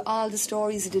home with all the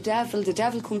stories of the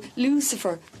devil come,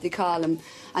 Lucifer they call him,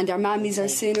 and their mammies are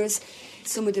sinners.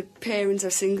 Some of the parents are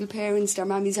single parents, their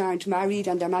mammies aren't married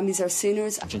and their mammies are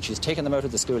sinners. And she's taken them out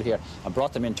of the school here and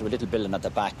brought them into a little building at the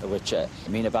back, which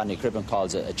Mina Banny Cribben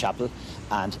calls a chapel,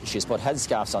 and she's put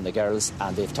headscarves on the girls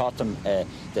and they've taught them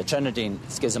the Trinidine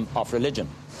schism of religion.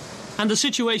 And the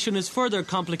situation is further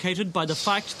complicated by the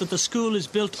fact that the school is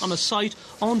built on a site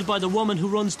owned by the woman who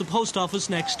runs the post office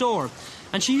next door.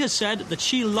 And she has said that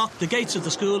she'll lock the gates of the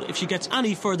school if she gets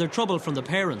any further trouble from the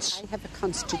parents. I have a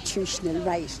constitutional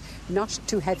right not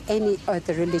to have any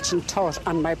other religion taught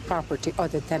on my property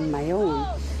other than my own.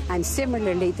 And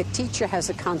similarly, the teacher has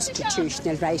a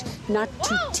constitutional right not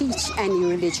to teach any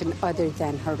religion other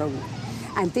than her own.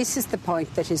 And this is the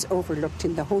point that is overlooked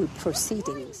in the whole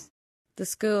proceedings. The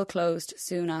school closed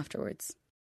soon afterwards.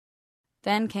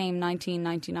 Then came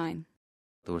 1999.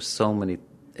 There were so many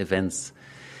events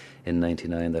in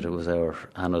 99 that it was our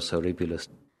annus horribilis.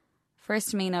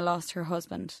 First, Mina lost her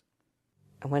husband.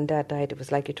 And when Dad died, it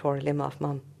was like you tore a limb off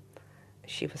Mum.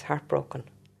 She was heartbroken.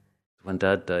 When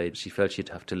Dad died, she felt she'd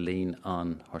have to lean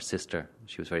on her sister.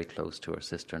 She was very close to her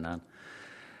sister, Nan.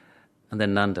 And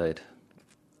then Nan died.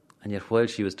 And yet while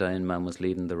she was dying, Mam was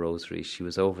leading the rosary. She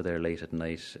was over there late at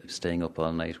night, staying up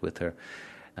all night with her.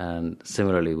 And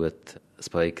similarly with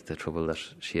Spike, the trouble that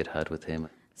she had had with him.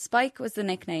 Spike was the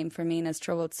nickname for Mina's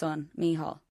troubled son,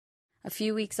 Micheál. A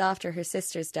few weeks after her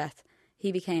sister's death,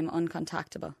 he became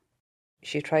uncontactable.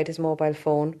 She tried his mobile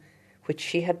phone, which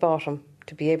she had bought him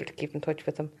to be able to keep in touch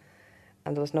with him,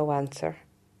 and there was no answer.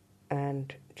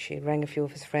 And she rang a few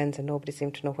of his friends and nobody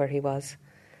seemed to know where he was.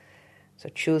 So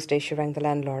Tuesday she rang the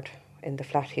landlord in the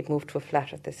flat. He'd moved to a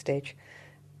flat at this stage,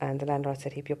 and the landlord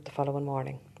said he'd be up the following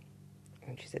morning.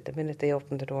 And she said the minute they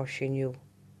opened the door she knew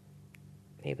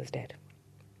he was dead.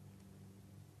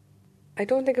 I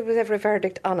don't think it was ever a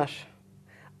verdict on it.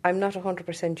 I'm not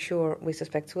 100% sure we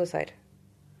suspect suicide.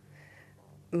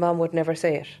 Mum would never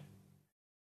say it.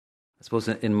 I suppose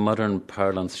in modern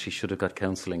parlance she should have got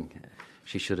counselling.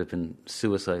 She should have been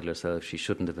suicidal herself. She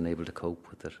shouldn't have been able to cope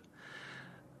with it.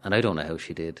 And I don't know how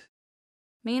she did.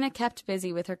 Mina kept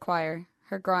busy with her choir,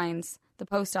 her grinds, the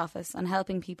post office and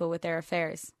helping people with their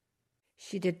affairs.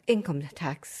 She did income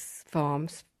tax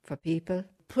forms for people,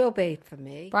 probate for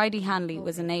me. Bridie Hanley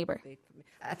was a neighbour.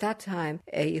 At that time,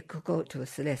 you could go to a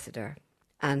solicitor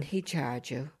and he'd charge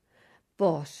you.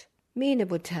 But Mina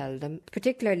would tell them,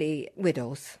 particularly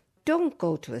widows, don't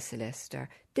go to a solicitor.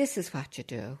 This is what you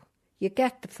do. You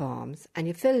get the forms and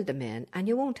you fill them in and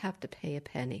you won't have to pay a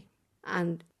penny.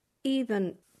 And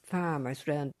even farmers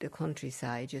round the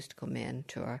countryside used to come in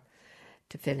to her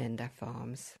to fill in their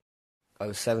forms. I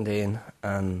was 17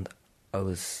 and I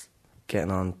was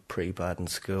getting on pretty bad in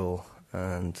school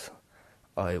and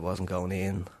I wasn't going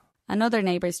in. Another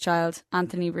neighbour's child,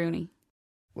 Anthony Rooney.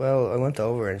 Well, I went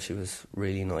over and she was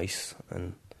really nice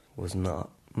and was not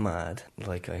mad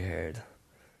like I heard.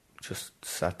 Just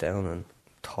sat down and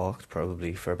talked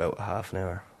probably for about half an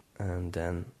hour and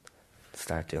then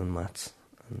start doing maths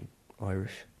and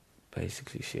Irish.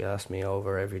 Basically, she asked me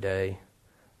over every day.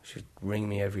 She'd ring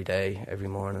me every day, every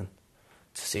morning,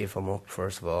 to see if I'm up,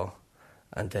 first of all,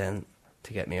 and then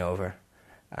to get me over.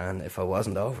 And if I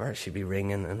wasn't over, she'd be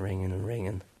ringing and ringing and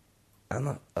ringing.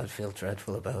 And I'd feel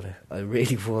dreadful about it. I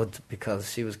really would,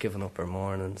 because she was giving up her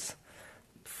mornings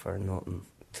for nothing.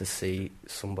 To see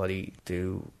somebody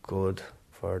do good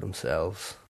for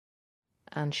themselves.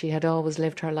 And she had always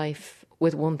lived her life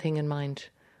with one thing in mind,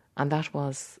 and that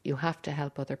was you have to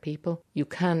help other people. You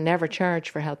can never charge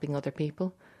for helping other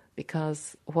people,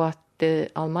 because what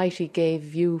the Almighty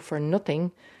gave you for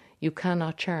nothing, you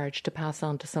cannot charge to pass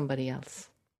on to somebody else.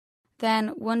 Then,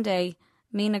 one day,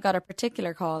 Mina got a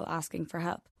particular call asking for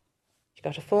help. She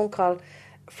got a phone call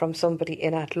from somebody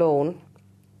in Athlone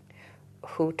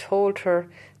who told her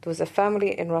there was a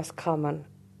family in Roscommon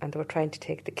and they were trying to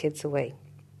take the kids away.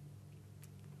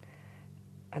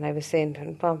 And I was saying to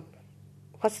her, Mom,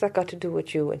 what's that got to do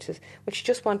with you? And she says, well, she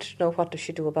just wanted to know what does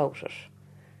she do about it.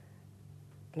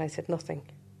 And I said, nothing.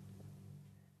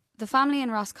 The family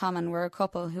in Roscommon were a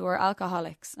couple who were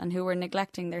alcoholics and who were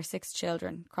neglecting their 6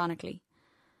 children chronically.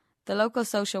 The local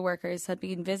social workers had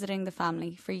been visiting the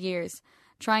family for years,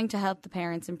 trying to help the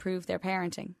parents improve their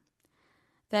parenting.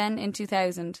 Then, in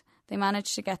 2000, they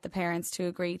managed to get the parents to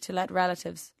agree to let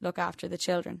relatives look after the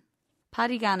children.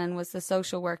 Paddy Gannon was the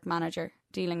social work manager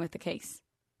dealing with the case.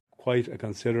 Quite a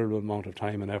considerable amount of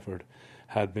time and effort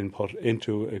had been put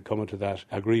into coming to that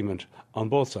agreement on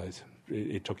both sides.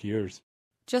 It took years.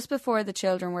 Just before the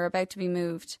children were about to be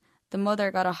moved, the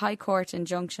mother got a High Court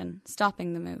injunction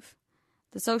stopping the move.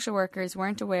 The social workers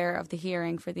weren't aware of the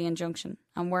hearing for the injunction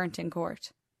and weren't in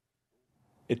court.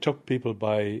 It took people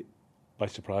by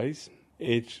surprise.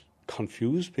 It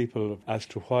confused people as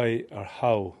to why or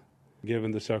how,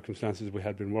 given the circumstances we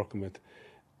had been working with,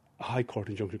 a High Court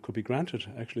injunction could be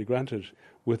actually granted,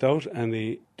 without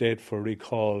any date for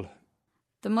recall.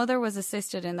 The mother was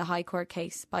assisted in the High Court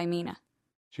case by Mina.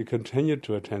 She continued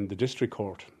to attend the district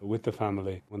court with the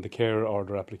family when the care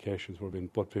order applications were being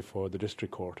put before the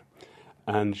district court.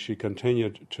 And she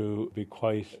continued to be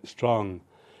quite strong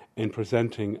in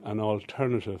presenting an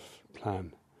alternative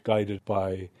plan, guided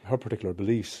by her particular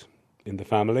beliefs in the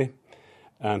family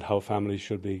and how families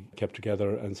should be kept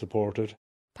together and supported.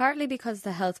 Partly because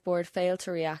the health board failed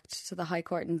to react to the High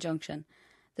Court injunction,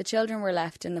 the children were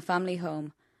left in the family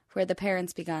home where the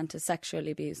parents began to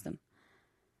sexually abuse them.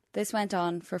 This went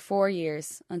on for 4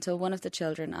 years until one of the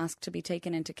children asked to be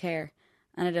taken into care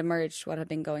and it emerged what had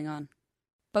been going on.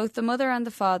 Both the mother and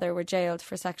the father were jailed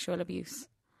for sexual abuse.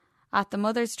 At the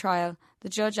mother's trial, the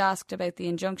judge asked about the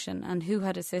injunction and who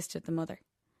had assisted the mother.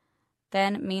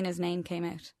 Then Mina's name came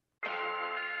out.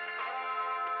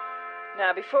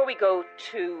 Now, before we go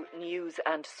to news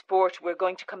and sport, we're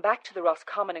going to come back to the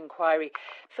Roscommon inquiry.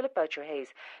 Philip Boucher-Hayes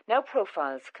now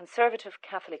profiles Conservative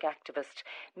Catholic activist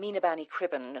Mina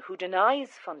Bani-Cribben, who denies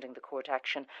funding the court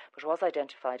action, but was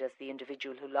identified as the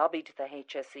individual who lobbied the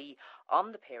HSE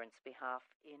on the parents' behalf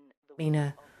in the...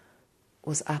 Mina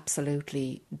was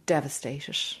absolutely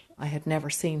devastated. I had never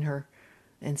seen her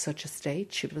in such a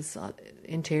state. She was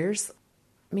in tears.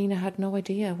 Mina had no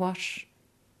idea what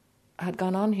had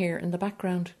gone on here in the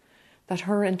background, that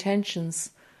her intentions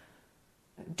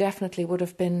definitely would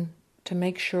have been to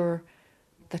make sure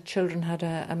that children had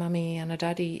a mummy and a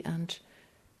daddy, and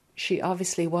she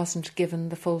obviously wasn't given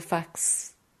the full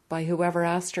facts by whoever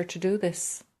asked her to do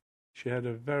this. She had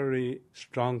a very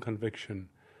strong conviction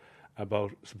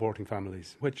about supporting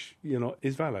families, which,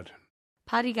 is valid.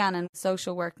 Paddy Gannon,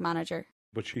 social work manager.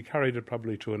 But she carried it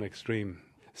probably to an extreme.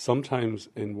 Sometimes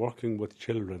in working with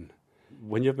children,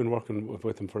 when you've been working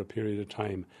with them for a period of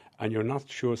time and you're not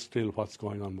sure still what's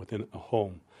going on within a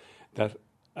home, that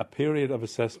a period of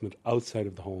assessment outside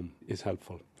of the home is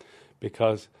helpful,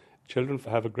 because children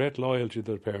have a great loyalty to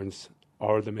their parents,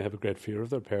 or they may have a great fear of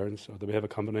their parents, or they may have a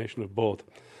combination of both,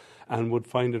 and would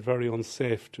find it very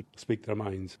unsafe to speak their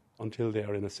minds until they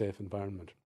are in a safe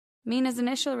environment. Mina's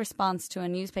initial response to a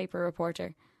newspaper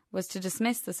reporter was to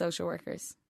dismiss the social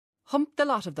workers. Hump the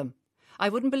lot of them. I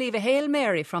wouldn't believe a Hail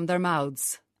Mary from their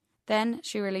mouths. Then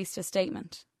she released a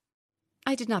statement.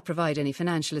 I did not provide any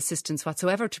financial assistance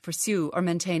whatsoever to pursue or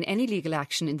maintain any legal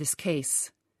action in this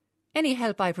case. Any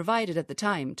help I provided at the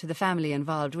time to the family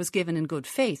involved was given in good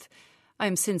faith. I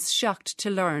am since shocked to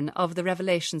learn of the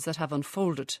revelations that have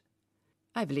unfolded.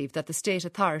 I believe that the state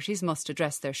authorities must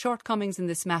address their shortcomings in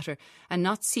this matter and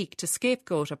not seek to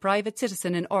scapegoat a private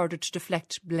citizen in order to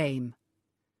deflect blame.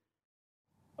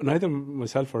 Neither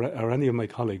myself or any of my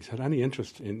colleagues had any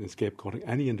interest in scapegoating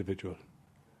any individual.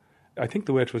 I think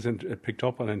the way it was picked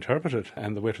up and interpreted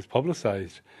and the way it was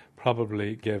publicised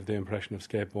probably gave the impression of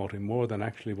scapegoating more than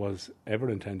actually was ever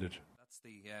intended. That's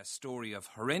the story of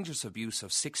horrendous abuse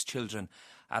of 6 children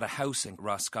at a house in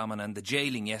Roscommon, and the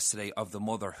jailing yesterday of the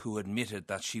mother who admitted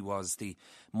that she was the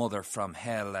mother from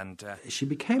hell. And she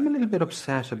became a little bit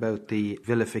upset about the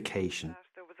vilification.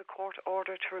 There was a court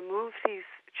order to remove these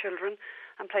children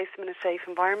and place them in a safe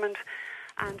environment.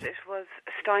 and it was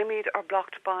stymied or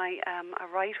blocked by a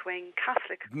right-wing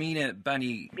Catholic. Mina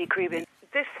Bani Cribben.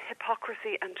 This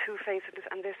hypocrisy and two-facedness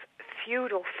and this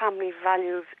feudal family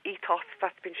values ethos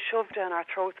that's been shoved down our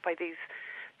throats by these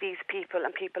people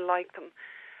and people like them.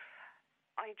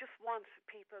 I just want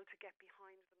people to get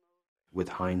behind the move. With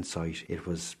hindsight, it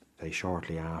was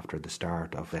shortly after the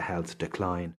start of a health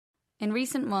decline. In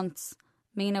recent months,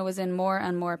 Mina was in more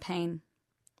and more pain.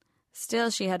 Still,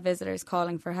 she had visitors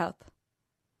calling for help.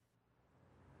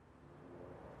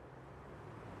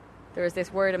 There was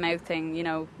this word of mouth thing, you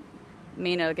know,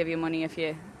 Mina will give you money if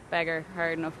you beg her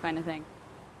hard enough kind of thing.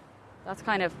 That's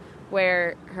kind of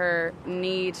where her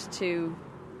need to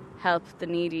help the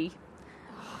needy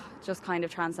just kind of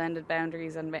transcended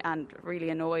boundaries and really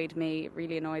annoyed me,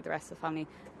 really annoyed the rest of the family,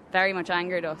 very much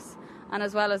angered us. And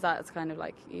as well as that, it's kind of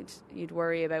like you'd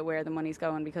worry about where the money's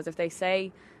going, because if they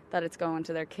say that it's going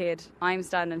to their kid, I'm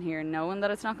standing here knowing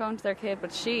that it's not going to their kid,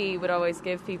 but she would always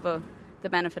give people the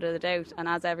benefit of the doubt, and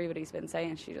as everybody's been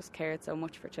saying, she just cared so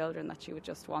much for children that she would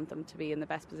just want them to be in the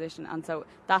best position. And so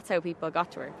that's how people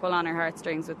got to her, pull on her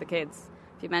heartstrings with the kids.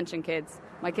 If you mention kids,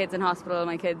 my kid's in hospital,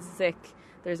 my kid's sick,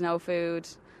 there's no food,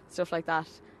 stuff like that.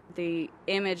 The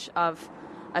image of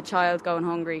a child going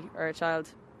hungry or a child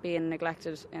being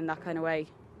neglected in that kind of way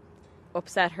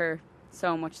upset her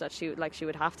so much that she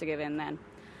would have to give in then.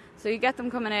 So you get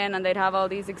them coming in and they'd have all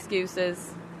these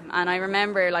excuses. And I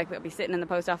remember, like, I'd be sitting in the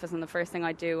post office and the first thing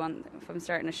I'd do if I'm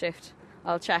starting a shift,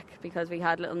 I'll check, because we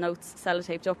had little notes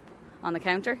sellotaped up on the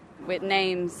counter with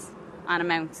names and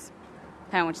amounts,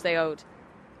 how much they owed.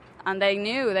 And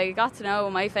they got to know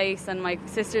my face and my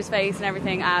sister's face and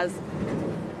everything as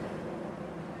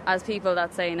people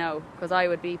that say no, because I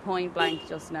would be point blank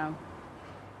just no.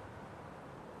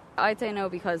 I'd say no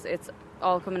because it's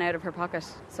all coming out of her pocket.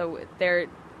 So they're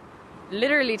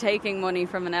literally taking money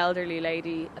from an elderly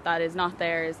lady that is not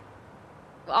theirs.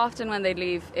 Often when they'd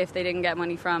leave, if they didn't get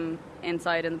money from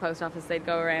inside in the post office, they'd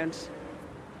go around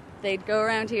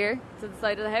here to the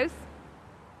side of the house,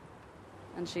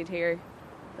 and she'd hear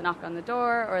the knock on the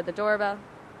door or the doorbell,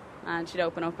 and she'd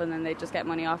open up and then they'd just get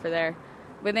money off her there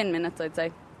within minutes, I'd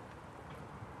say.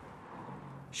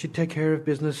 She'd take care of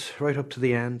business right up to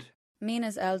the end.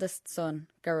 Mina's eldest son,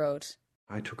 Garrod.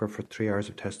 I took her for 3 hours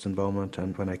of tests in Beaumont,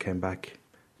 and when I came back,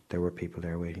 there were people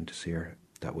there waiting to see her.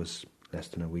 That was less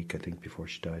than a week, I think, before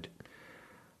she died.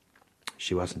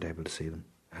 She wasn't able to see them.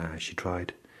 She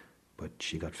tried, but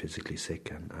she got physically sick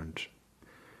and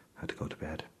had to go to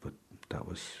bed. But that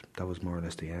was more or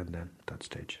less the end then, at that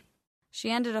stage.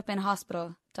 She ended up in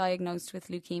hospital, diagnosed with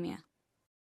leukemia.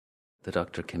 The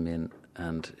doctor came in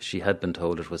and she had been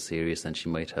told it was serious and she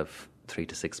might have 3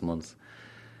 to 6 months.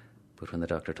 But when the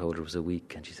doctor told her it was a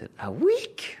week, and she said, "A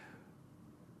week?"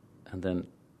 And then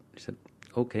she said,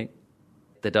 "Okay."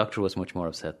 The doctor was much more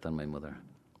upset than my mother.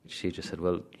 She just said,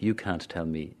 "Well, you can't tell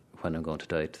me when I'm going to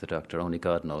die," to the doctor. Only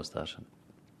God knows that. And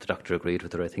the doctor agreed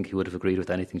with her. I think he would have agreed with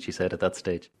anything she said at that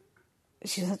stage.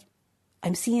 She said,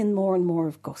 "I'm seeing more and more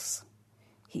of Gus.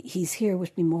 He's here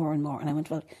with me more and more." And I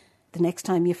went, "Well, the next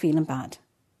time you're feeling bad,"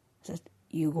 I said,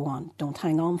 "you go on. Don't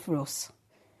hang on for us."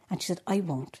 And she said, "I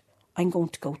won't. I'm going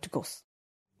to go to Gus."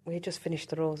 We had just finished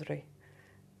the rosary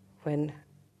when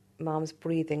Mom's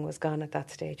breathing was gone at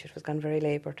that stage. It was gone very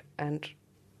laboured, and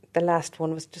the last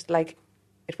one was just like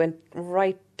it went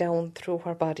right down through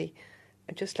her body,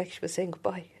 and just like she was saying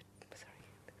goodbye.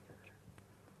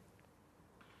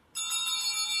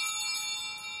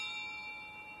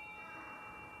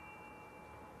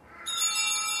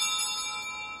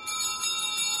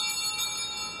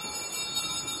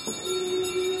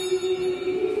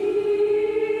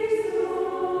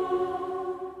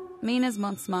 Mina's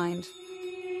month's mind.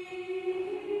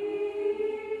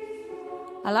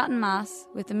 A Latin Mass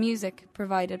with the music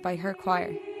provided by her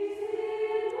choir.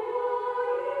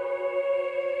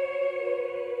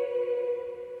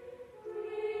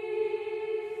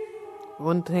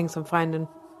 One of the things I'm finding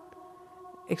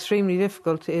extremely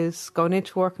difficult is going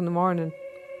into work in the morning.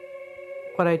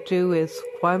 What I'd do is,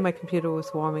 while my computer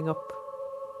was warming up,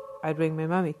 I'd ring my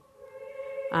mummy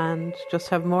and just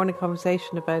have a morning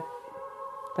conversation about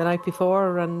the night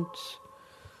before and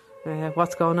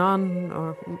what's going on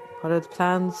or what are the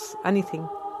plans, anything.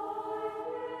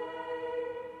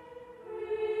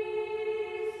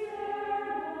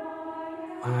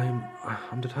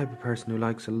 I'm the type of person who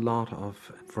likes a lot of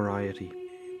variety.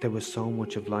 There was so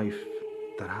much of life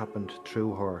that happened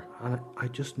through her, and I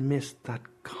just missed that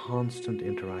constant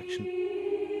interaction.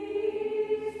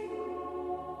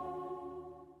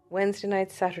 Wednesday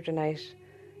night, Saturday night,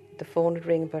 the phone would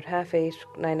ring about 8:30,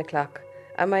 9 o'clock.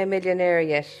 "Am I a millionaire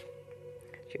yet?"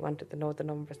 She wanted to know the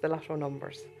numbers, the lotto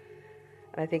numbers.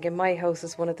 And I think in my house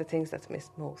is one of the things that's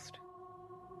missed most.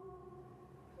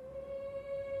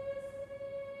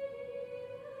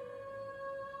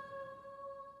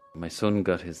 My son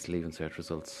got his Leaving Cert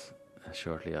results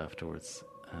shortly afterwards,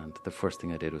 and the first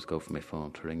thing I did was go for my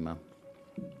phone to ring Mum.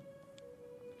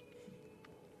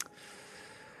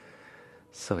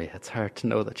 So yeah, it's hard to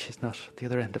know that she's not at the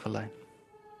other end of a line.